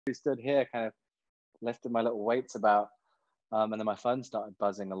We stood here, kind of lifted my little weights about, and then my phone started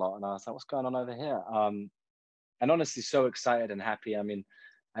buzzing a lot, and I was like, "What's going on over here?" And honestly, so excited and happy. I mean,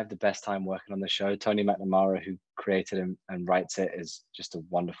 I have the best time working on the show. Tony McNamara, who created and writes it, is just a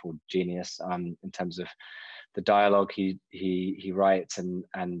wonderful genius in terms of the dialogue he writes and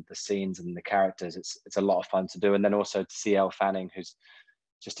the scenes and the characters. It's a lot of fun to do, and then also to see Elle Fanning, who's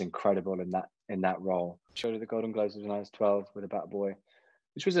just incredible in that role. Showed at the Golden Globes when I was 12 with About a Boy,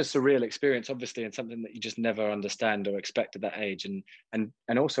 which was a surreal experience, obviously, and something that you just never understand or expect at that age. And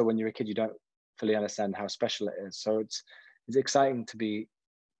also when you're a kid, you don't fully understand how special it is. So it's exciting to be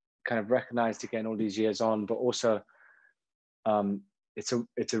kind of recognized again all these years on, but also it's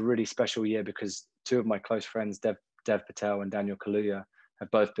a really special year because two of my close friends, Dev Patel and Daniel Kaluuya,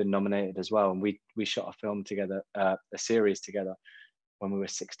 have both been nominated as well. And we shot a film together, a series together when we were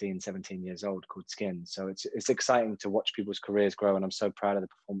 16, 17 years old called Skin. So it's exciting to watch people's careers grow. And I'm so proud of the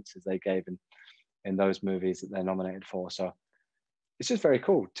performances they gave in those movies that they're nominated for. So it's just very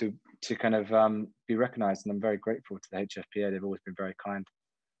cool to kind of be recognized. And I'm very grateful to the HFPA. They've always been very kind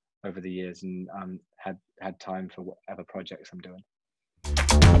over the years and had time for whatever projects I'm doing.